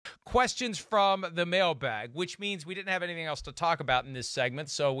questions from the mailbag, which means we didn't have anything else to talk about in this segment,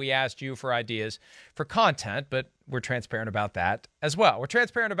 so we asked you for ideas for content, but we're transparent about that as well. We're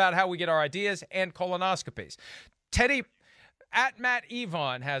transparent about how we get our ideas and colonoscopies. Teddy at Matt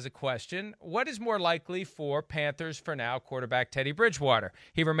Evon has a question. What is more likely for Panthers for now quarterback Teddy Bridgewater?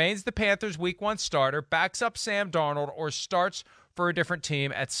 He remains the Panthers' Week 1 starter, backs up Sam Darnold, or starts for a different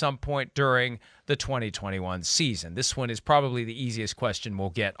team at some point during the 2021 season? This one is probably the easiest question we'll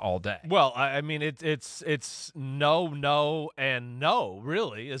get all day. Well, I mean, it's no, and no,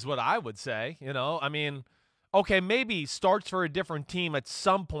 really, is what I would say. You know, I mean, okay, maybe starts for a different team at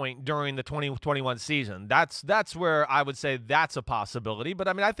some point during the 2021 season. That's where I would say that's a possibility. But,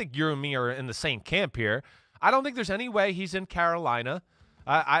 I mean, I think you and me are in the same camp here. I don't think there's any way he's in Carolina.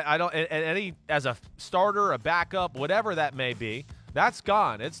 I don't as a starter, a backup, whatever that may be, that's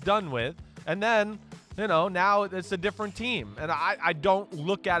gone. It's done with. And then, you know, now it's a different team. And I don't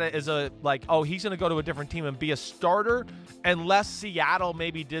look at it as oh, he's going to go to a different team and be a starter unless Seattle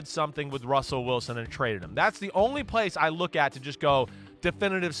maybe did something with Russell Wilson and traded him. That's the only place I look at to just go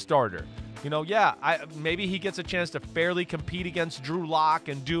definitive starter. You know, yeah, maybe he gets a chance to fairly compete against Drew Lock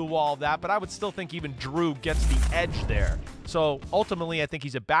and do all that, but I would still think even Drew gets the edge there. So ultimately, I think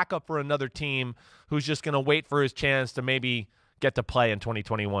he's a backup for another team who's just going to wait for his chance to maybe get to play in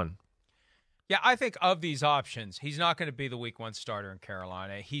 2021. Yeah, I think of these options, he's not going to be the Week 1 starter in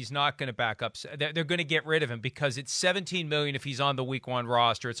Carolina. He's not going to back up. They're going to get rid of him because it's $17 million if he's on the Week 1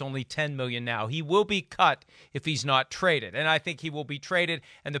 roster. It's only $10 million now. He will be cut if he's not traded, and I think he will be traded,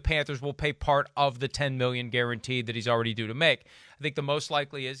 and the Panthers will pay part of the $10 million guaranteed that he's already due to make. I think the most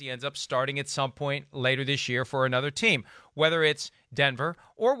likely is he ends up starting at some point later this year for another team, whether it's Denver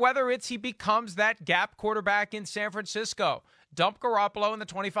or whether it's he becomes that gap quarterback in San Francisco. Dump Garoppolo in the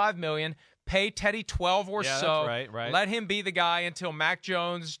 $25 million. Pay Teddy 12 or so. Right. Let him be the guy until Mac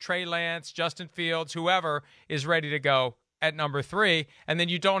Jones, Trey Lance, Justin Fields, whoever is ready to go at number 3. And then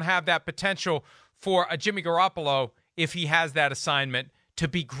you don't have that potential for a Jimmy Garoppolo if he has that assignment to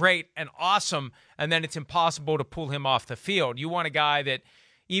be great and awesome, and then it's impossible to pull him off the field. You want a guy that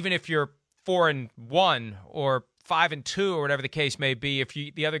even if you're 4-1 or 5-2 or whatever the case may be, if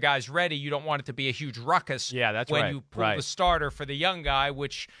the other guy's ready, you don't want it to be a huge ruckus. Yeah, that's when right. you pull the starter for the young guy,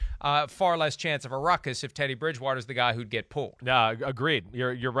 which far less chance of a ruckus if Teddy Bridgewater's the guy who'd get pulled. No, agreed.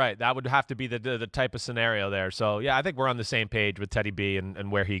 You're right. That would have to be the type of scenario there. So yeah, I think we're on the same page with Teddy B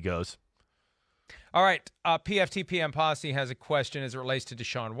and where he goes. All right, PFTPM Posse has a question as it relates to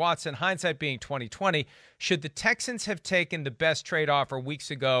Deshaun Watson. Hindsight being 2020, should the Texans have taken the best trade offer weeks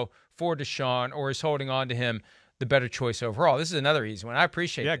ago for Deshaun, or is holding on to him the better choice overall? This is another easy one. I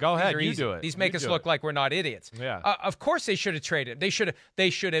appreciate it. Yeah, go ahead. You do it. These make us look like we're not idiots. Yeah. Of course they should have traded. They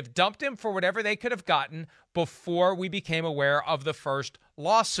should have dumped him for whatever they could have gotten before we became aware of the first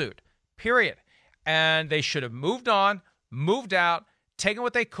lawsuit, period. And they should have moved on, moved out, taken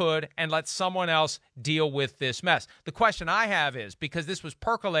what they could, and let someone else deal with this mess. The question I have is, because this was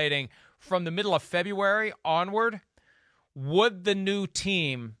percolating from the middle of February onward, would the new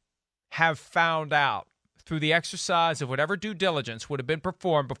team have found out through the exercise of whatever due diligence would have been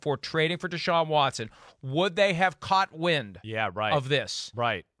performed before trading for Deshaun Watson, would they have caught wind of this?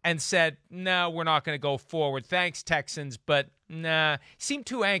 Right. And said, no, we're not going to go forward. Thanks, Texans, but nah, seemed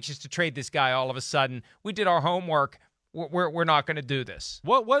too anxious to trade this guy all of a sudden. We did our homework. We're not going to do this.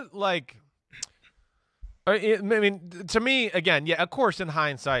 What like? I mean, to me, again, yeah, of course, in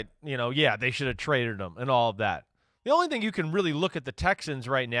hindsight, you know, yeah, they should have traded him and all of that. The only thing you can really look at the Texans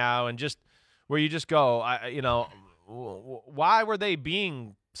right now and just where you just go, you know, why were they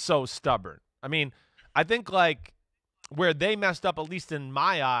being so stubborn? I mean, I think like where they messed up, at least in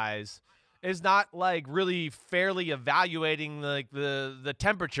my eyes, is not like really fairly evaluating like the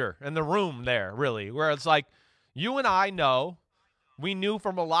temperature in the room there, really, where it's like, you and I know, we knew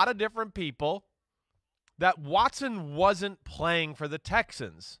from a lot of different people that Watson wasn't playing for the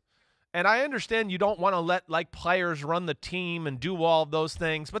Texans. And I understand you don't want to let like players run the team and do all of those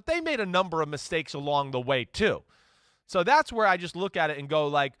things, but they made a number of mistakes along the way too. So that's where I just look at it and go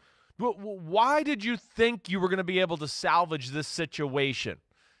like, why did you think you were going to be able to salvage this situation?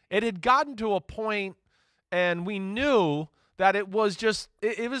 It had gotten to a point and we knew that it was just,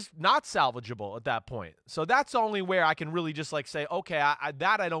 it was not salvageable at that point. So that's only where I can really just like say, okay, I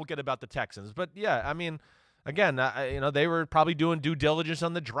don't get about the Texans. But yeah, I mean, again, you know, they were probably doing due diligence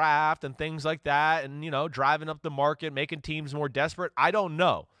on the draft and things like that and, you know, driving up the market, making teams more desperate. I don't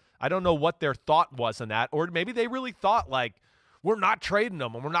know. I don't know what their thought was in that. Or maybe they really thought like, we're not trading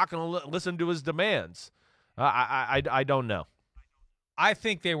him and we're not going to listen to his demands. I don't know. I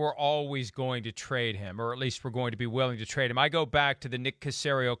think they were always going to trade him, or at least were going to be willing to trade him. I go back to the Nick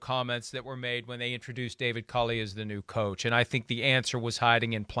Caserio comments that were made when they introduced David Culley as the new coach, and I think the answer was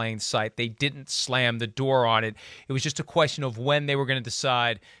hiding in plain sight. They didn't slam the door on it. It was just a question of when they were going to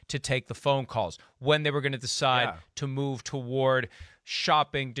decide to take the phone calls, when they were going to decide to move toward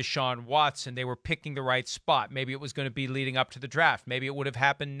shopping Deshaun Watson. They were picking the right spot. Maybe it was going to be leading up to the draft. Maybe it would have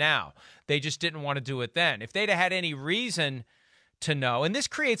happened now. They just didn't want to do it then. If they'd have had any reason to know, and this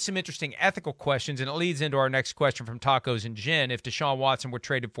creates some interesting ethical questions, and it leads into our next question from Tacos and Gin. If Deshaun Watson were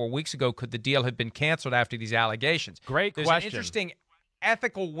traded 4 weeks ago, could the deal have been canceled after these allegations? Great There's question. An interesting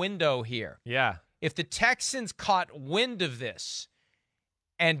ethical window here. Yeah. If the Texans caught wind of this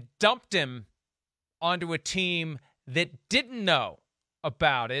and dumped him onto a team that didn't know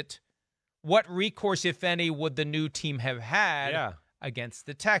about it, what recourse, if any, would the new team have had against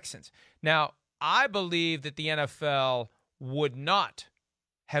the Texans? Now, I believe that the NFL would not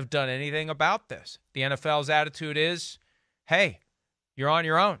have done anything about this. The NFL's attitude is, hey, you're on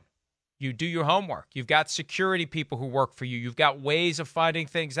your own. You do your homework. You've got security people who work for you. You've got ways of finding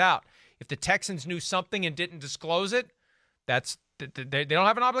things out. If the Texans knew something and didn't disclose it, they don't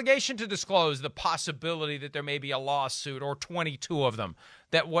have an obligation to disclose the possibility that there may be a lawsuit or 22 of them.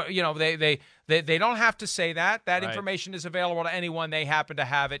 That they don't have to say that. That information is available to anyone. They happen to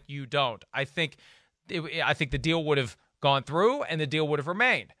have it. You don't. I think the deal would have gone through and the deal would have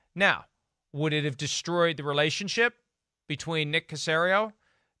remained. Now, would it have destroyed the relationship between Nick Caserio,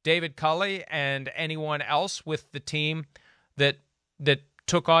 David Culley, and anyone else with the team that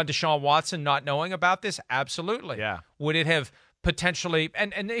took on Deshaun Watson not knowing about this? Absolutely. Yeah. Would it have potentially,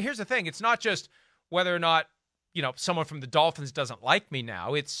 and here's the thing, it's not just whether or not, someone from the Dolphins doesn't like me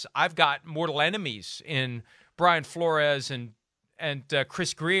now. I've got mortal enemies in Brian Flores and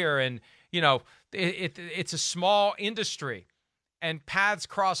Chris Greer, and it's a small industry, and paths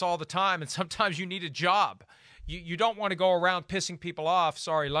cross all the time, and sometimes you need a job. You don't want to go around pissing people off,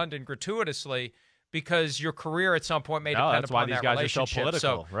 sorry, London, gratuitously, because your career at some point may depend upon that relationship. That's why these guys are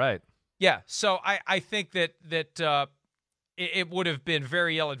so political, right? Yeah, so I think that it would have been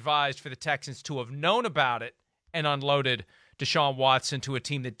very ill-advised for the Texans to have known about it and unloaded Deshaun Watson to a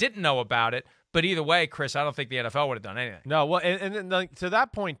team that didn't know about it. But either way, Chris, I don't think the NFL would have done anything. No, well, and like, to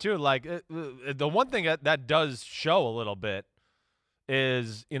that point, too, like the one thing that does show a little bit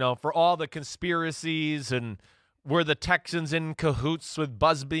is, for all the conspiracies and were the Texans in cahoots with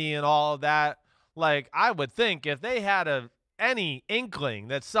Busby and all of that, like, I would think if they had any inkling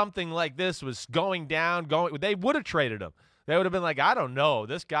that something like this was going down, they would have traded him. They would have been like, I don't know,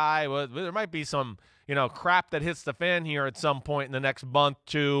 this guy, there might be some, crap that hits the fan here at some point in the next month,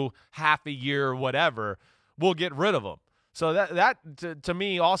 2, half a year, whatever. We'll get rid of him. So that to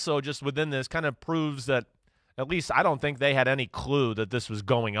me also just within this kind of proves that at least I don't think they had any clue that this was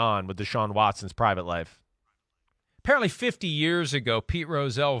going on with Deshaun Watson's private life. Apparently 50 years ago, Pete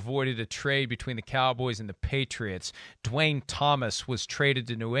Rozelle avoided a trade between the Cowboys and the Patriots. Dwayne Thomas was traded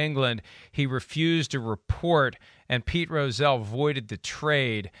to New England. He refused to report, and Pete Rozelle voided the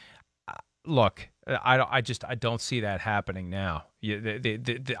trade. Look, I don't see that happening now.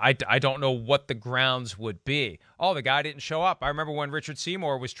 I don't know what the grounds would be. Oh, the guy didn't show up. I remember when Richard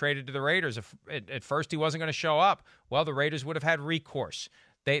Seymour was traded to the Raiders. At first, he wasn't going to show up. Well, the Raiders would have had recourse.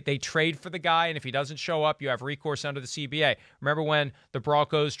 They trade for the guy, and if he doesn't show up, you have recourse under the CBA. Remember when the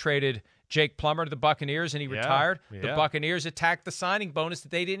Broncos traded Jake Plummer to the Buccaneers and he retired? Yeah. The Buccaneers attacked the signing bonus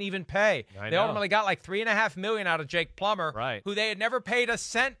that they didn't even pay. They ultimately got like $3.5 million out of Jake Plummer, who they had never paid a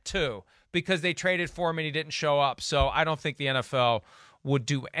cent to because they traded for him and he didn't show up. So I don't think the NFL would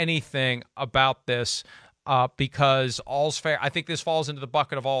do anything about this because all's fair. I think this falls into the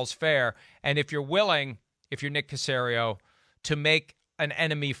bucket of all's fair. And if you're willing, if you're Nick Caserio, to make an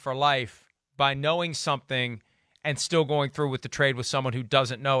enemy for life by knowing something and still going through with the trade with someone who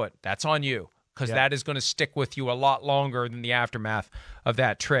doesn't know it, that's on you, because that is going to stick with you a lot longer than the aftermath of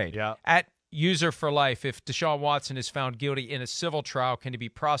that trade. Yeah. At User for Life, if Deshaun Watson is found guilty in a civil trial, can he be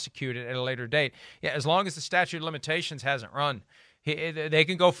prosecuted at a later date? Yeah, as long as the statute of limitations hasn't run. They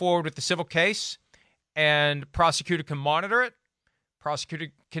can go forward with the civil case, and prosecutor can monitor it. Prosecutor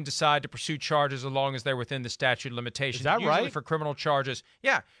can decide to pursue charges as long as they're within the statute of limitations. Is that usually right? For criminal charges.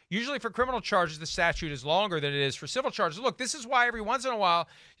 Yeah. Usually for criminal charges, the statute is longer than it is for civil charges. Look, this is why every once in a while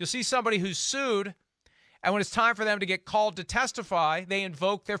you'll see somebody who's sued, and when it's time for them to get called to testify, they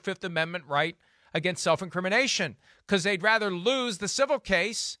invoke their Fifth Amendment right against self-incrimination because they'd rather lose the civil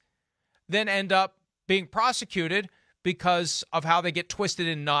case than end up being prosecuted because of how they get twisted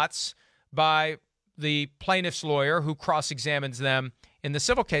in knots by the plaintiff's lawyer who cross-examines them in the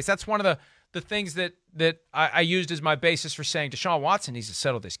civil case. That's one of the things that I used as my basis for saying Deshaun Watson needs to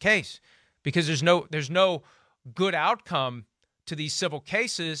settle this case, because there's no good outcome to these civil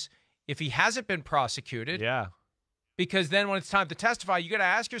cases if he hasn't been prosecuted. Yeah. Because then when it's time to testify, you got to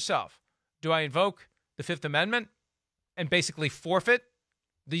ask yourself, do I invoke the Fifth Amendment and basically forfeit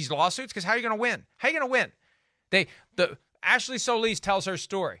these lawsuits? Because how are you going to win? How are you going to win? Ashley Solis tells her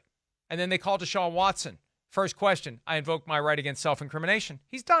story, and then they call Deshaun Watson. First question, I invoke my right against self-incrimination.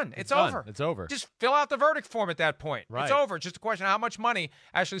 He's done. It's over. It's over. Just fill out the verdict form at that point. Right. It's over. It's just a question of how much money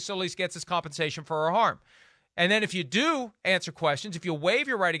Ashley Solis gets as compensation for her harm. And then if you do answer questions, if you waive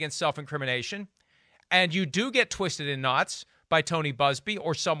your right against self-incrimination, and you do get twisted in knots by Tony Busby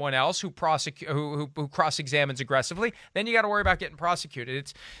or someone else who cross-examines aggressively, then you got to worry about getting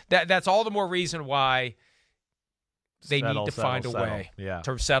prosecuted. That's all the more reason why they need to find a way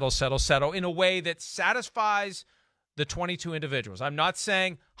to settle in a way that satisfies the 22 individuals. I'm not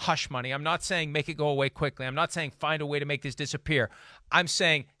saying hush money. I'm not saying make it go away quickly. I'm not saying find a way to make this disappear. I'm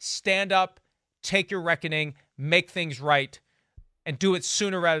saying stand up, take your reckoning, make things right, and do it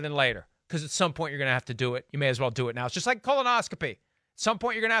sooner rather than later. Because at some point you're going to have to do it. You may as well do it now. It's just like colonoscopy. At some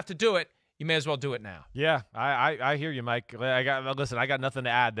point you're going to have to do it. You may as well do it now. Yeah, I hear you, Mike. I got nothing to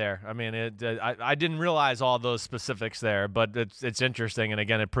add there. I mean, I didn't realize all those specifics there, but it's interesting, and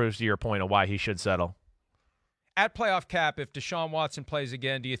again, it proves to your point of why he should settle. At Playoff Cap, if Deshaun Watson plays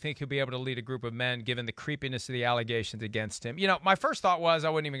again, do you think he'll be able to lead a group of men given the creepiness of the allegations against him? You know, my first thought was I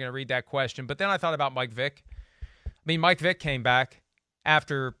wasn't even going to read that question, but then I thought about Mike Vick. I mean, Mike Vick came back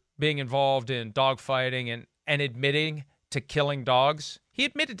after being involved in dogfighting and admitting to killing dogs. He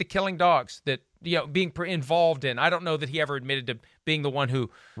admitted to killing dogs, that, you know, being involved in. I don't know that he ever admitted to being the one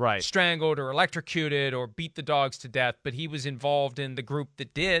who strangled or electrocuted or beat the dogs to death, but he was involved in the group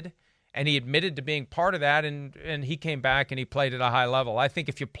that did, and he admitted to being part of that, and he came back and he played at a high level. I think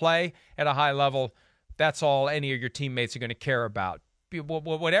if you play at a high level, that's all any of your teammates are going to care about.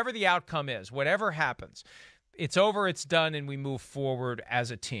 Whatever the outcome is, whatever happens, it's over, it's done, and we move forward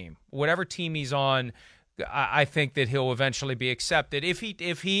as a team. Whatever team he's on, I think that he'll eventually be accepted. If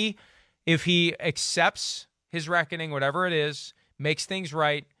he accepts his reckoning, whatever it is, makes things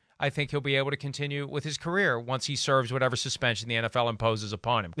right, I think he'll be able to continue with his career once he serves whatever suspension the NFL imposes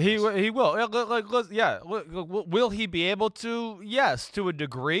upon him. He will. Yeah. Will he be able to? Yes, to a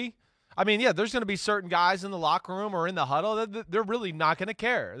degree. I mean, yeah, there's going to be certain guys in the locker room or in the huddle that they're really not going to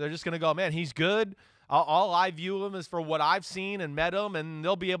care. They're just going to go, man, he's good. All I view him is for what I've seen and met him, and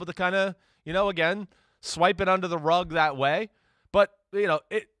they'll be able to kind of, again, swipe it under the rug that way. But,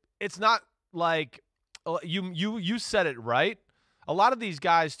 it's not like you said it right. A lot of these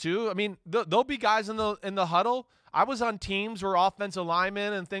guys, too, I mean, there'll be guys in the huddle. I was on teams where offensive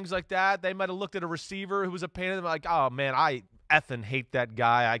linemen and things like that, they might have looked at a receiver who was a pain in the, like, oh, man, I effing hate that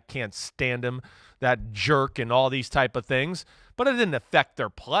guy. I can't stand him, that jerk, and all these type of things. But it didn't affect their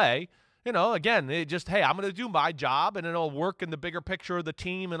play. Again, it just, hey, I'm going to do my job, and it'll work in the bigger picture of the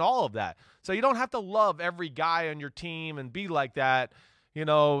team and all of that. So you don't have to love every guy on your team and be like that,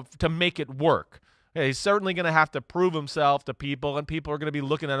 to make it work. Yeah, he's certainly going to have to prove himself to people, and people are going to be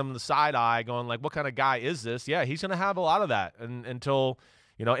looking at him in the side eye going, like, what kind of guy is this? Yeah, he's going to have a lot of that until,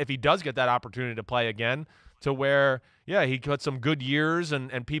 if he does get that opportunity to play again, to where, yeah, he got some good years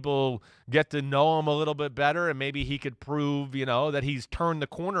and people get to know him a little bit better, and maybe he could prove, that he's turned the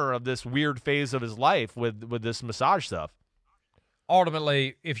corner of this weird phase of his life with this massage stuff.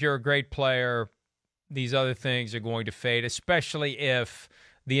 Ultimately, if you're a great player, these other things are going to fade, especially if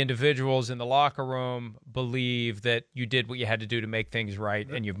the individuals in the locker room believe that you did what you had to do to make things right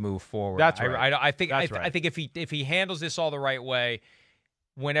and you've moved forward. That's right. I think if he handles this all the right way,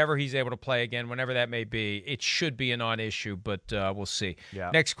 whenever he's able to play again, whenever that may be, it should be a non-issue, but we'll see. Yeah.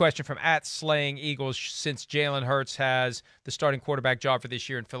 Next question from @SlayingEagles. Since Jalen Hurts has the starting quarterback job for this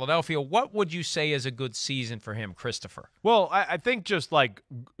year in Philadelphia, what would you say is a good season for him, Christopher? Well, I think just like,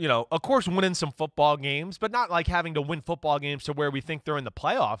 of course winning some football games, but not like having to win football games to where we think they're in the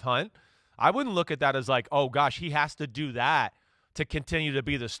playoff hunt. I wouldn't look at that as like, oh, gosh, he has to do that to continue to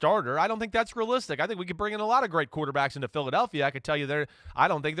be the starter. I don't think that's realistic. I think we could bring in a lot of great quarterbacks into Philadelphia. I could tell you I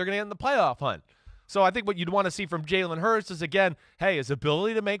don't think they're going to get in the playoff hunt. So I think what you'd want to see from Jalen Hurts is, again, hey, his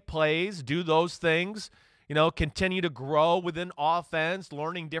ability to make plays, do those things, continue to grow within offense,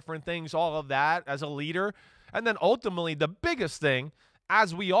 learning different things, all of that as a leader. And then ultimately the biggest thing,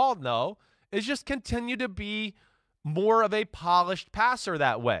 as we all know, is just continue to be more of a polished passer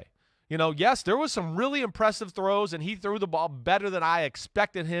that way. Yes, there was some really impressive throws, and he threw the ball better than I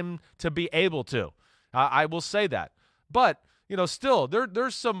expected him to be able to. I will say that. But, still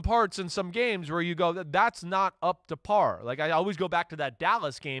there's some parts in some games where you go, that's not up to par. Like, I always go back to that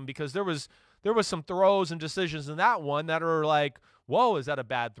Dallas game because there was some throws and decisions in that one that are like, whoa, is that a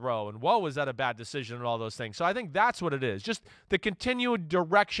bad throw? And whoa, is that a bad decision? And all those things. So I think that's what it is. Just the continued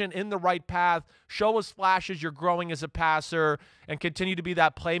direction in the right path. Show us flashes you're growing as a passer and continue to be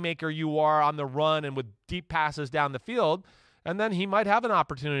that playmaker you are on the run and with deep passes down the field. And then he might have an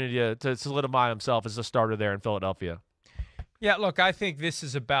opportunity to solidify himself as a starter there in Philadelphia. Yeah, look, I think this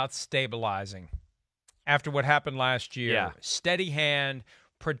is about stabilizing after what happened last year. Yeah. Steady hand,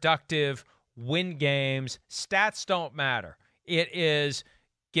 productive, win games. Stats don't matter. It is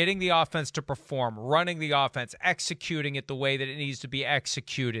getting the offense to perform, running the offense, executing it the way that it needs to be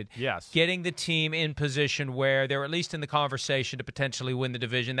executed. Yes. Getting the team in position where they're at least in the conversation to potentially win the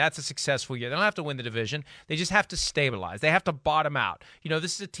division. That's a successful year. They don't have to win the division. They just have to stabilize. They have to bottom out.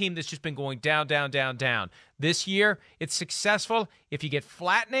 This is a team that's just been going down, down, down, down. This year, it's successful if you get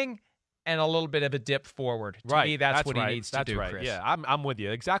flattening and a little bit of a dip forward. To me, that's what he needs to do, right. Chris. Yeah, I'm with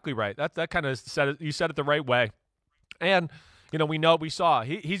you. Exactly right. That kind of said it. You said it the right way. And we saw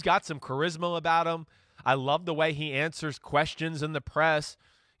he's got some charisma about him. I love the way he answers questions in the press.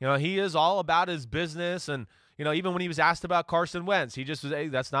 He is all about his business. And, even when he was asked about Carson Wentz, he just was, hey,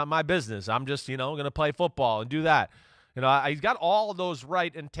 that's not my business. I'm just, going to play football and do that. He's got all of those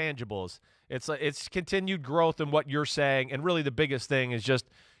right intangibles. It's continued growth in what you're saying. And really the biggest thing is just,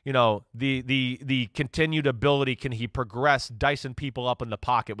 the continued ability. Can he progress dicing people up in the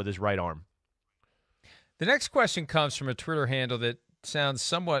pocket with his right arm? The next question comes from a Twitter handle that sounds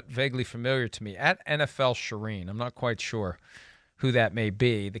somewhat vaguely familiar to me, at NFL Shireen. I'm not quite sure who that may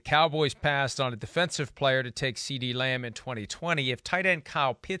be. The Cowboys passed on a defensive player to take CeeDee Lamb in 2020. If tight end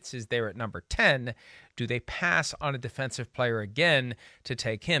Kyle Pitts is there at number 10, do they pass on a defensive player again to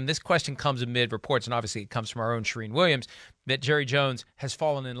take him? This question comes amid reports, and obviously it comes from our own Shireen Williams, that Jerry Jones has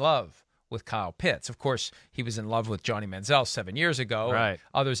fallen in love with Kyle Pitts. Of course, he was in love with Johnny Manziel 7 years ago. Right.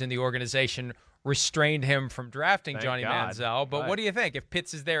 Others in the organization restrained him from drafting Johnny Manziel. But what do you think if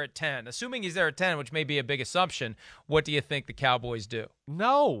Pitts is there at 10? Assuming he's there at 10, which may be a big assumption, what do you think the Cowboys do?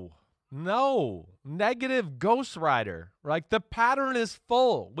 No. Negative Ghost Rider. Like, the pattern is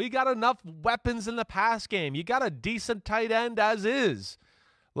full. We got enough weapons in the pass game. You got a decent tight end as is.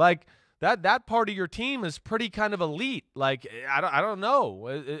 Like, that part of your team is pretty kind of elite. Like, I don't know.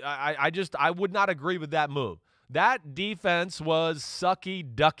 I would not agree with that move. That defense was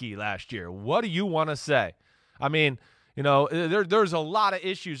sucky-ducky last year. What do you want to say? I mean, there's a lot of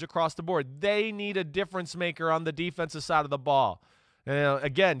issues across the board. They need a difference maker on the defensive side of the ball.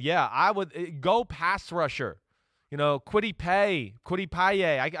 Again, yeah, I would go pass rusher. Kwity Paye.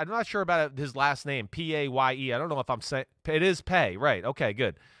 I'm not sure about his last name, Paye. I don't know if I'm saying it is Paye. Right. Okay,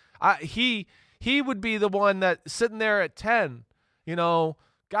 good. He would be the one that sitting there at 10,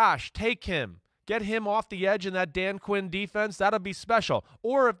 gosh, take him. Get him off the edge in that Dan Quinn defense. That'll be special.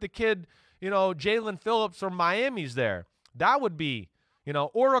 Or if the kid, Jalen Phillips from Miami's there, that would be,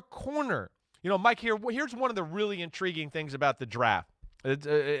 or a corner. Mike, here's one of the really intriguing things about the draft,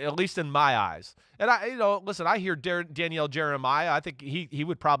 at least in my eyes. And listen, I hear Daniel Jeremiah. I think he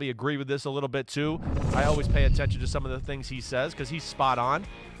would probably agree with this a little bit too. I always pay attention to some of the things he says because he's spot on.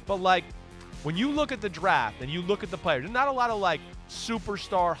 But like, when you look at the draft and you look at the players, there's not a lot of like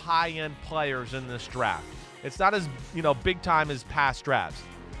superstar high-end players in this draft. It's not as, big time as past drafts.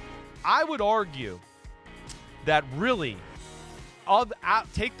 I would argue that really,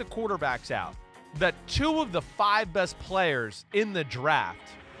 take the quarterbacks out, that 2 of the 5 best players in the draft,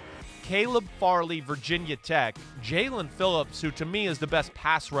 Caleb Farley, Virginia Tech, Jalen Phillips, who to me is the best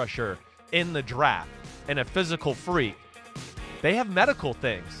pass rusher in the draft and a physical freak, they have medical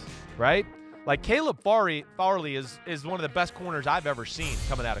things, right? Like, Caleb Farley is one of the best corners I've ever seen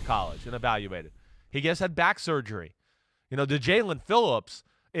coming out of college and evaluated. He just had back surgery. The Jalen Phillips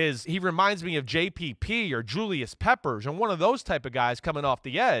he reminds me of JPP or Julius Peppers and one of those type of guys coming off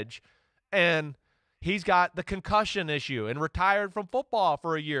the edge. And he's got the concussion issue and retired from football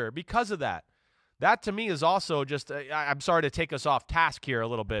for a year because of that. That to me is also just, I'm sorry to take us off task here a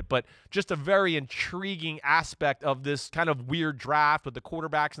little bit, but just a very intriguing aspect of this kind of weird draft with the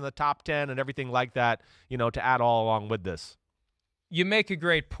quarterbacks in the top 10 and everything like that, to add all along with this. You make a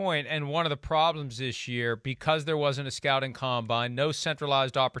great point, and one of the problems this year, because there wasn't a scouting combine, no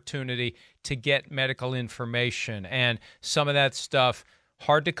centralized opportunity to get medical information, and some of that stuff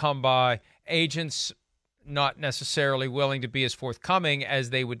hard to come by, agents not necessarily willing to be as forthcoming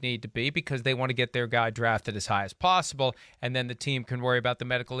as they would need to be because they want to get their guy drafted as high as possible, and then the team can worry about the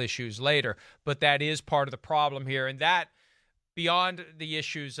medical issues later. But that is part of the problem here, and that, beyond the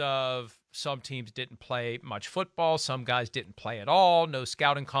issues of Some teams didn't play much football. Some guys didn't play at all. No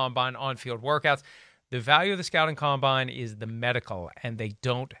scouting combine, on-field workouts. The value of the scouting combine is the medical, and they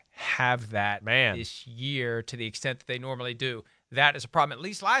don't have that this year to the extent that they normally do. That is a problem. At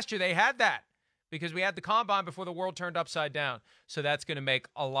least last year they had that because we had the combine before the world turned upside down. So that's going to make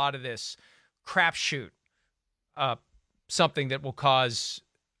a lot of this crapshoot something that will cause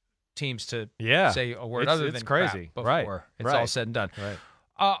teams to say a word other than crazy before it's all said and done.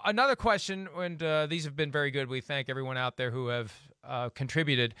 Right. Another question, and these have been very good. We thank everyone out there who have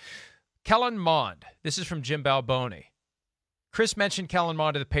contributed. Kellen Mond. This is from Jim Balboni. Chris mentioned Kellen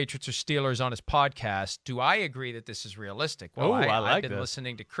Mond to the Patriots or Steelers on his podcast. Do I agree that this is realistic? Well, I've been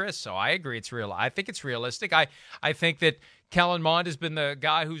listening to Chris, so I agree it's real. I think it's realistic. I think that Kellen Mond has been the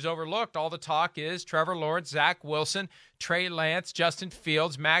guy who's overlooked. All the talk is Trevor Lawrence, Zach Wilson, Trey Lance, Justin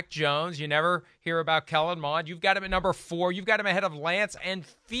Fields, Mac Jones. You never hear about Kellen Mond. You've got him at number 4. You've got him ahead of Lance and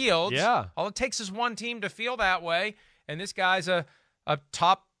Fields. Yeah. All it takes is one team to feel that way, and this guy's a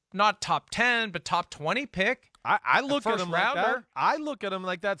top, not top 10, but top 20 pick. I look at him like that. I look at him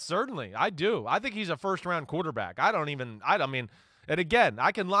like that, certainly. I do. I think he's a first-round quarterback. And again,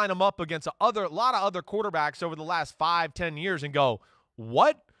 I can line him up against a lot of other quarterbacks over the last 5-10 years and go,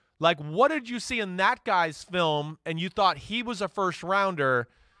 what? Like, what did you see in that guy's film and you thought he was a first-rounder,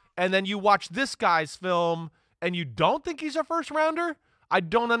 and then you watch this guy's film and you don't think he's a first-rounder? I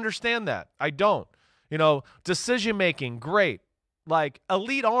don't understand that. I don't. Decision-making, great. Like,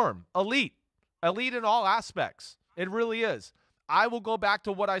 elite arm, elite in all aspects. It really is. I will go back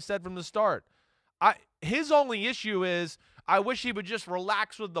to what I said from the start. His only issue is I wish he would just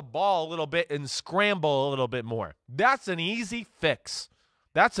relax with the ball a little bit and scramble a little bit more. That's an easy fix.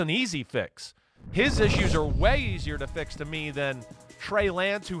 His issues are way easier to fix to me than Trey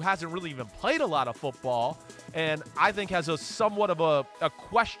Lance, who hasn't really even played a lot of football and I think has a somewhat of a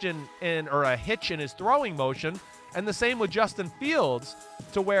question or a hitch in his throwing motion. And the same with Justin Fields,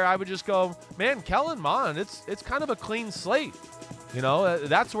 to where I would just go, man, Kellen Mond, it's kind of a clean slate.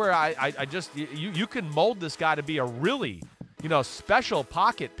 That's where I just you can mold this guy to be a really, special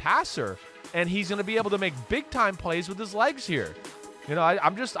pocket passer, and he's going to be able to make big time plays with his legs here.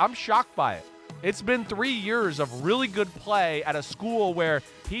 I'm shocked by it. It's been 3 years of really good play at a school where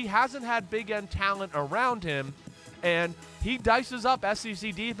he hasn't had big end talent around him, and he dices up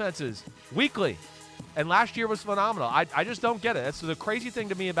SEC defenses weekly. And last year was phenomenal. I just don't get it. That's the crazy thing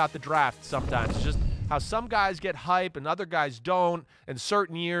to me about the draft sometimes. It's just how some guys get hype and other guys don't, and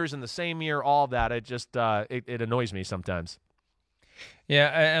certain years in the same year, all that. It just it annoys me sometimes.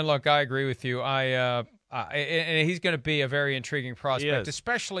 Yeah, and look, I agree with you. And he's going to be a very intriguing prospect,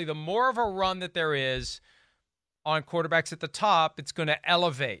 especially the more of a run that there is on quarterbacks at the top, it's going to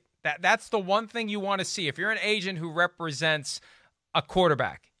elevate. That's the one thing you want to see. If you're an agent who represents a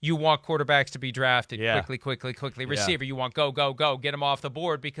quarterback, you want quarterbacks to be drafted quickly. Receiver, you want go, get them off the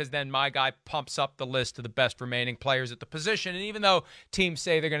board, because then my guy pumps up the list of the best remaining players at the position. And even though teams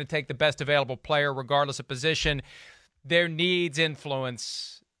say they're going to take the best available player regardless of position, their needs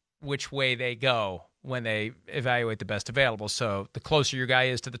influence which way they go when they evaluate the best available. So the closer your guy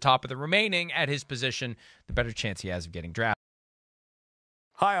is to the top of the remaining at his position, the better chance he has of getting drafted.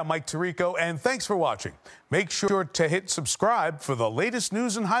 Hi, I'm Mike Tirico, and thanks for watching. Make sure to hit subscribe for the latest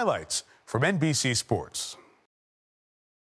news and highlights from NBC Sports.